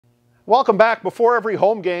Welcome back. Before every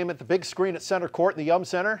home game at the big screen at center court in the Yum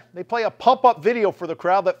Center, they play a pump-up video for the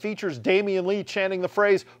crowd that features Damian Lee chanting the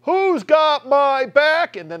phrase, "Who's got my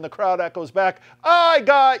back?" And then the crowd echoes back, "I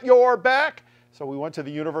got your back." So we went to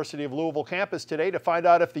the University of Louisville campus today to find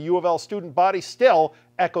out if the U of L student body still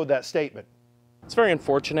echoed that statement. It's very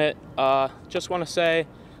unfortunate. Just want to say,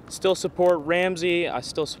 still support Ramsey. I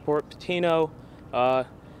still support Pitino.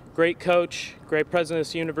 Great coach, great president of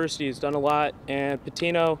this university. He's done a lot. And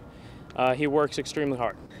Pitino, he works extremely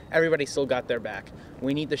hard. Everybody still got their back.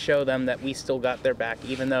 We need to show them that we still got their back,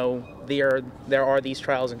 even though there are these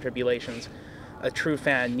trials and tribulations. A true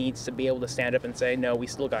fan needs to be able to stand up and say, no, we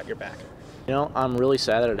still got your back. You know, I'm really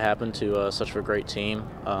sad that it happened to such a great team,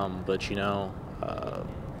 but you know,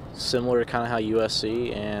 similar to kind of how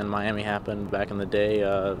USC and Miami happened back in the day,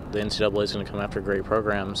 the NCAA is going to come after great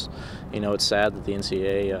programs. You know, it's sad that the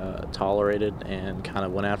NCAA tolerated and kind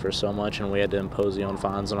of went after so much, and we had to impose the own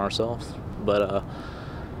fines on ourselves. But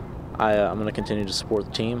I'm going to continue to support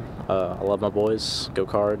the team. I love my boys, go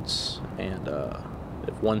Cards, and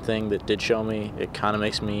if one thing that did show me, it kind of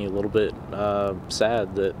makes me a little bit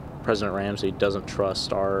sad that President Ramsey doesn't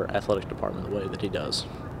trust our athletic department the way that he does.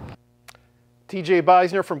 TJ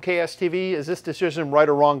Beisner from KSTV, is this decision right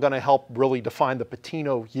or wrong going to help really define the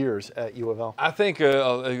Pitino years at U of L? I think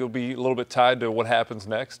it'll be a little bit tied to what happens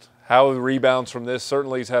next. How he rebounds from this.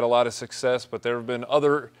 Certainly he's had a lot of success, but there have been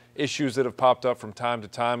other issues that have popped up from time to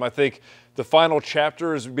time. I think the final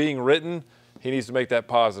chapter is being written. He needs to make that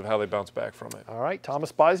positive, how they bounce back from it. All right,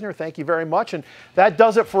 Thomas Beisner, thank you very much. And that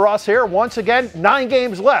does it for us here. Once again, 9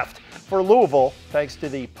 games left for Louisville, thanks to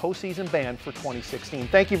the postseason ban for 2016.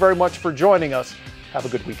 Thank you very much for joining us. Have a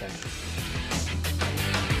good weekend.